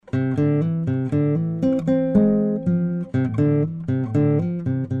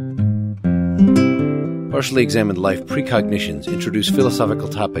Partially Examined Life Precognitions introduce philosophical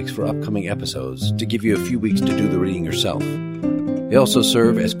topics for upcoming episodes to give you a few weeks to do the reading yourself. They also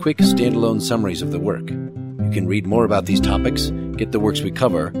serve as quick standalone summaries of the work. You can read more about these topics, get the works we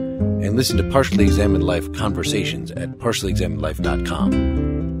cover, and listen to Partially Examined Life conversations at partiallyexaminedlife.com.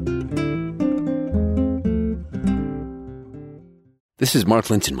 This is Mark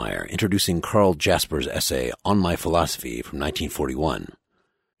Linsenmeyer introducing Karl Jaspers' essay On My Philosophy from 1941.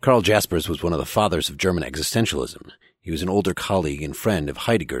 Karl Jaspers was one of the fathers of German existentialism. He was an older colleague and friend of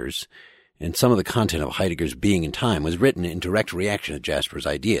Heidegger's, and some of the content of Heidegger's Being and Time was written in direct reaction to Jaspers'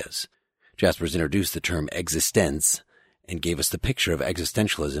 ideas. Jaspers introduced the term existenz and gave us the picture of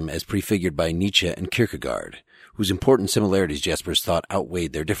existentialism as prefigured by Nietzsche and Kierkegaard, whose important similarities Jaspers thought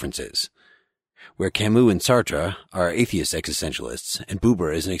outweighed their differences. Where Camus and Sartre are atheist existentialists, and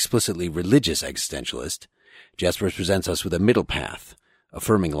Buber is an explicitly religious existentialist, Jaspers presents us with a middle path,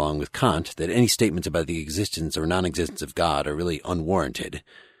 affirming along with Kant that any statements about the existence or non-existence of God are really unwarranted,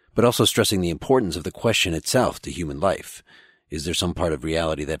 but also stressing the importance of the question itself to human life. Is there some part of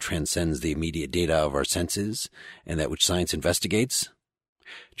reality that transcends the immediate data of our senses, and that which science investigates?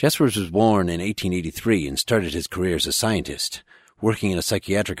 Jaspers was born in 1883 and started his career as a scientist, working in a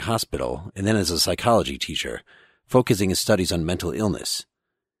psychiatric hospital and then as a psychology teacher, focusing his studies on mental illness.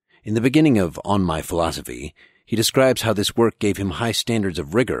 In the beginning of On My Philosophy, he describes how this work gave him high standards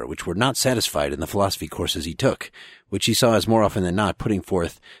of rigor which were not satisfied in the philosophy courses he took, which he saw as more often than not putting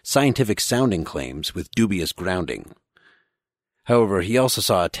forth scientific-sounding claims with dubious grounding. However, he also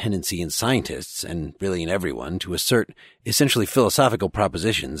saw a tendency in scientists, and really in everyone, to assert essentially philosophical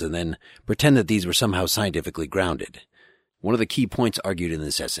propositions and then pretend that these were somehow scientifically grounded. One of the key points argued in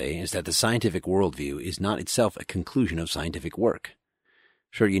this essay is that the scientific worldview is not itself a conclusion of scientific work.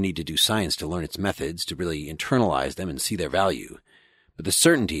 Sure, you need to do science to learn its methods, to really internalize them and see their value, but the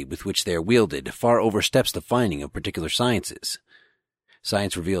certainty with which they are wielded far oversteps the finding of particular sciences.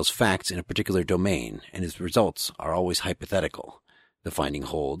 Science reveals facts in a particular domain, and its results are always hypothetical. The finding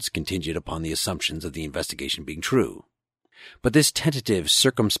holds, contingent upon the assumptions of the investigation being true. But this tentative,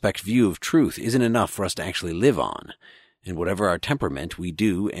 circumspect view of truth isn't enough for us to actually live on, and whatever our temperament, we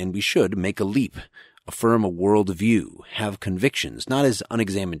do and we should make a leap, affirm a world view, have convictions, not as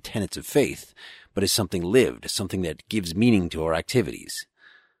unexamined tenets of faith, but as something lived, something that gives meaning to our activities.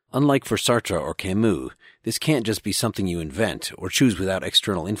 Unlike for Sartre or Camus, this can't just be something you invent or choose without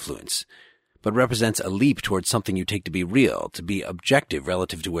external influence, but represents a leap towards something you take to be real, to be objective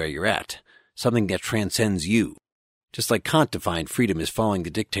relative to where you're at, something that transcends you. Just like Kant defined freedom as following the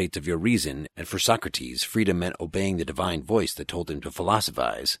dictates of your reason, and for Socrates, freedom meant obeying the divine voice that told him to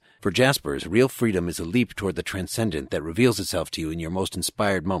philosophize, for Jaspers, real freedom is a leap toward the transcendent that reveals itself to you in your most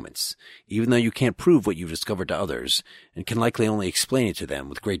inspired moments, even though you can't prove what you've discovered to others, and can likely only explain it to them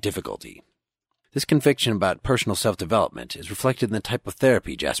with great difficulty. This conviction about personal self-development is reflected in the type of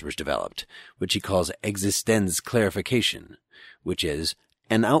therapy Jaspers developed, which he calls existenz clarification, which is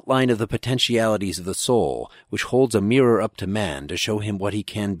an outline of the potentialities of the soul, which holds a mirror up to man to show him what he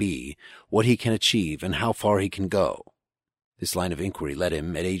can be, what he can achieve, and how far he can go. This line of inquiry led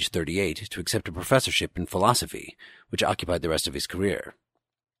him, at age 38, to accept a professorship in philosophy, which occupied the rest of his career.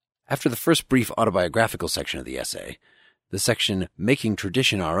 After the first brief autobiographical section of the essay, the section Making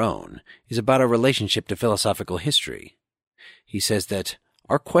Tradition Our Own is about our relationship to philosophical history. He says that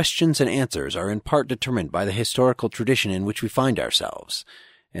our questions and answers are in part determined by the historical tradition in which we find ourselves,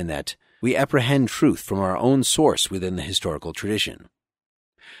 and that we apprehend truth from our own source within the historical tradition.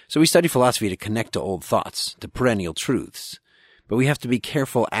 So we study philosophy to connect to old thoughts, to perennial truths, but we have to be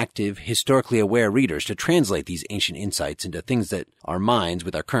careful, active, historically aware readers to translate these ancient insights into things that our minds,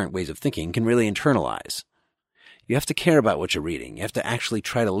 with our current ways of thinking, can really internalize. You have to care about what you're reading. You have to actually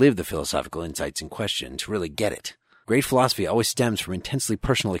try to live the philosophical insights in question to really get it. Great philosophy always stems from intensely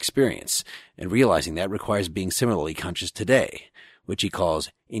personal experience, and realizing that requires being similarly conscious today, which he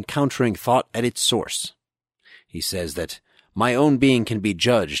calls encountering thought at its source. He says that my own being can be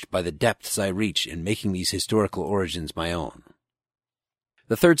judged by the depths I reach in making these historical origins my own.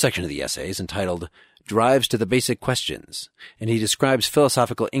 The third section of the essay is entitled Drives to the Basic Questions, and he describes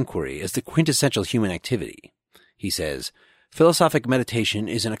philosophical inquiry as the quintessential human activity. He says, philosophic meditation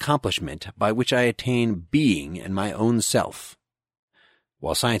is an accomplishment by which I attain being and my own self.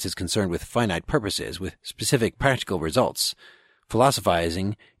 While science is concerned with finite purposes, with specific practical results,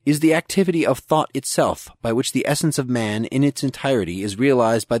 philosophizing is the activity of thought itself by which the essence of man in its entirety is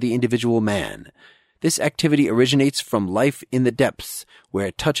realized by the individual man. This activity originates from life in the depths, where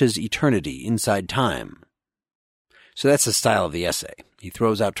it touches eternity inside time. So that's the style of the essay. He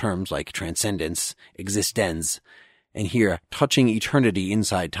throws out terms like transcendence, existenz, and here touching eternity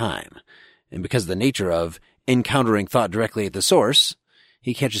inside time. And because of the nature of encountering thought directly at the source,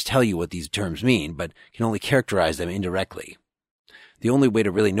 he can't just tell you what these terms mean, but can only characterize them indirectly. The only way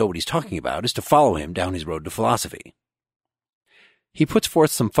to really know what he's talking about is to follow him down his road to philosophy. He puts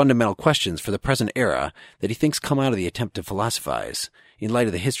forth some fundamental questions for the present era that he thinks come out of the attempt to philosophize, in light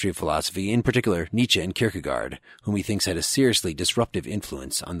of the history of philosophy, in particular Nietzsche and Kierkegaard, whom he thinks had a seriously disruptive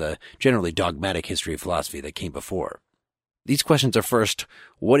influence on the generally dogmatic history of philosophy that came before. These questions are first,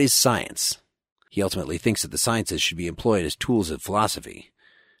 what is science? He ultimately thinks that the sciences should be employed as tools of philosophy.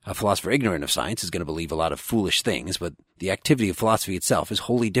 A philosopher ignorant of science is going to believe a lot of foolish things, but the activity of philosophy itself is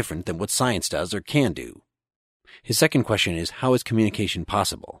wholly different than what science does or can do. His second question is, how is communication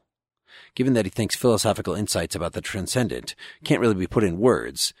possible? Given that he thinks philosophical insights about the transcendent can't really be put in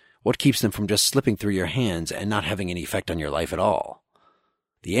words, what keeps them from just slipping through your hands and not having any effect on your life at all?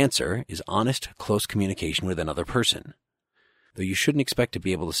 The answer is honest, close communication with another person. Though you shouldn't expect to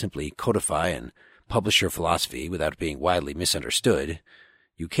be able to simply codify and publish your philosophy without being widely misunderstood,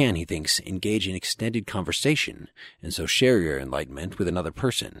 you can, he thinks, engage in extended conversation and so share your enlightenment with another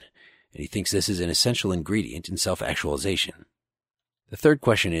person, and he thinks this is an essential ingredient in self-actualization. The third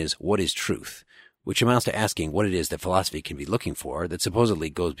question is, what is truth? Which amounts to asking what it is that philosophy can be looking for that supposedly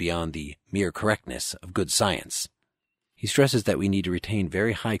goes beyond the mere correctness of good science. He stresses that we need to retain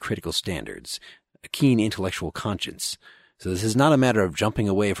very high critical standards, a keen intellectual conscience, so this is not a matter of jumping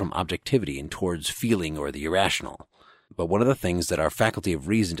away from objectivity and towards feeling or the irrational. But one of the things that our faculty of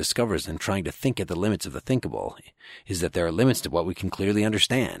reason discovers in trying to think at the limits of the thinkable is that there are limits to what we can clearly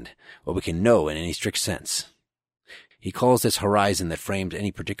understand, what we can know in any strict sense. He calls this horizon that frames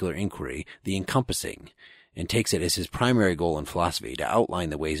any particular inquiry the encompassing, and takes it as his primary goal in philosophy to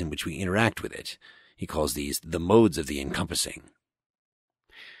outline the ways in which we interact with it. He calls these the modes of the encompassing.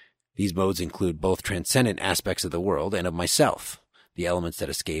 These modes include both transcendent aspects of the world and of myself, the elements that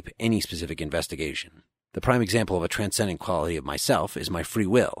escape any specific investigation. The prime example of a transcendent quality of myself is my free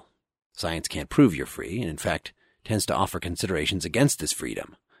will. Science can't prove you're free, and in fact tends to offer considerations against this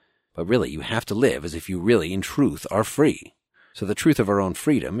freedom. But really, you have to live as if you really, in truth, are free. So the truth of our own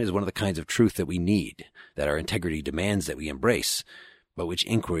freedom is one of the kinds of truth that we need, that our integrity demands that we embrace, but which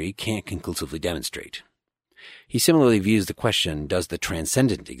inquiry can't conclusively demonstrate. He similarly views the question, does the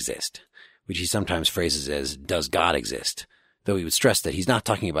transcendent exist? Which he sometimes phrases as, does God exist? Though he would stress that he's not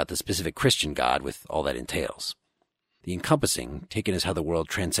talking about the specific Christian God with all that entails. The encompassing, taken as how the world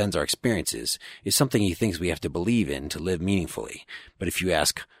transcends our experiences, is something he thinks we have to believe in to live meaningfully. But if you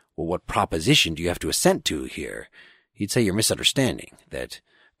ask, well, what proposition do you have to assent to here? He'd say you're misunderstanding, that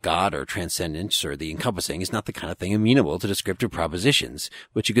God or transcendence or the encompassing is not the kind of thing amenable to descriptive propositions,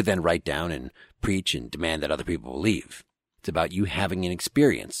 which you could then write down and preach and demand that other people believe. It's about you having an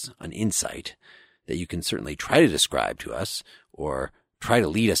experience, an insight, that you can certainly try to describe to us, or try to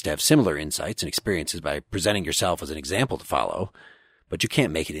lead us to have similar insights and experiences by presenting yourself as an example to follow, but you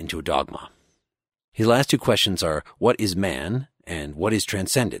can't make it into a dogma. His last two questions are, what is man, and what is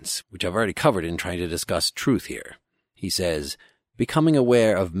transcendence, which I've already covered in trying to discuss truth here. He says, becoming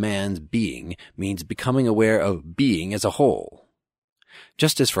aware of man's being means becoming aware of being as a whole.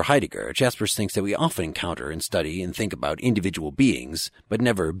 Just as for Heidegger, Jaspers thinks that we often encounter and study and think about individual beings, but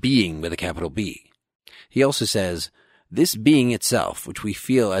never being with a capital B. He also says, this being itself, which we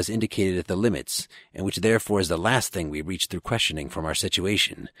feel as indicated at the limits, and which therefore is the last thing we reach through questioning from our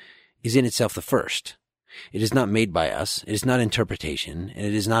situation, is in itself the first. It is not made by us, it is not interpretation, and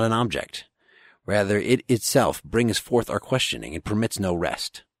it is not an object. Rather, it itself brings forth our questioning and permits no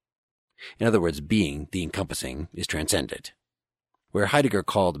rest. In other words, being, the encompassing, is transcendent. Where Heidegger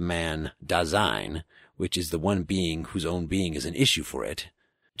called man Dasein, which is the one being whose own being is an issue for it,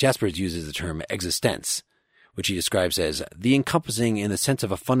 Jaspers uses the term existenz, which he describes as the encompassing in the sense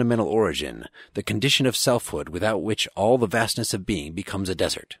of a fundamental origin, the condition of selfhood without which all the vastness of being becomes a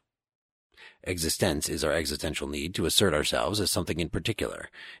desert. Existenz is our existential need to assert ourselves as something in particular,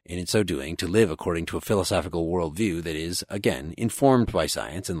 and in so doing to live according to a philosophical worldview that is, again, informed by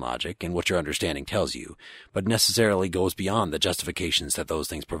science and logic and what your understanding tells you, but necessarily goes beyond the justifications that those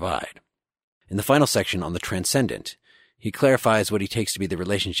things provide. In the final section on the transcendent, he clarifies what he takes to be the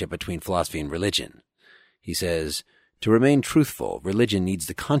relationship between philosophy and religion. He says, to remain truthful, religion needs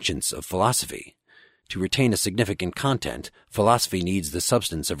the conscience of philosophy. To retain a significant content, philosophy needs the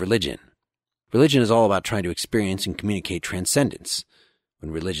substance of religion. Religion is all about trying to experience and communicate transcendence.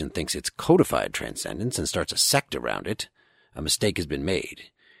 When religion thinks it's codified transcendence and starts a sect around it, a mistake has been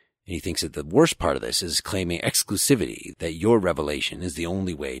made. And he thinks that the worst part of this is claiming exclusivity, that your revelation is the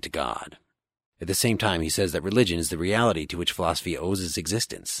only way to God. At the same time, he says that religion is the reality to which philosophy owes its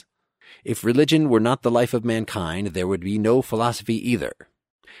existence. If religion were not the life of mankind, there would be no philosophy either.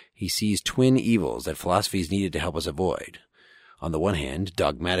 He sees twin evils that philosophies needed to help us avoid. On the one hand,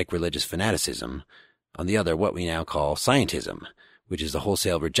 dogmatic religious fanaticism. On the other, what we now call scientism, which is the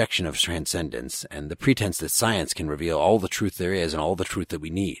wholesale rejection of transcendence and the pretense that science can reveal all the truth there is and all the truth that we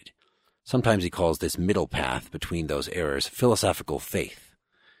need. Sometimes he calls this middle path between those errors philosophical faith.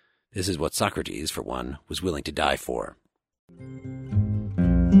 This is what Socrates, for one, was willing to die for.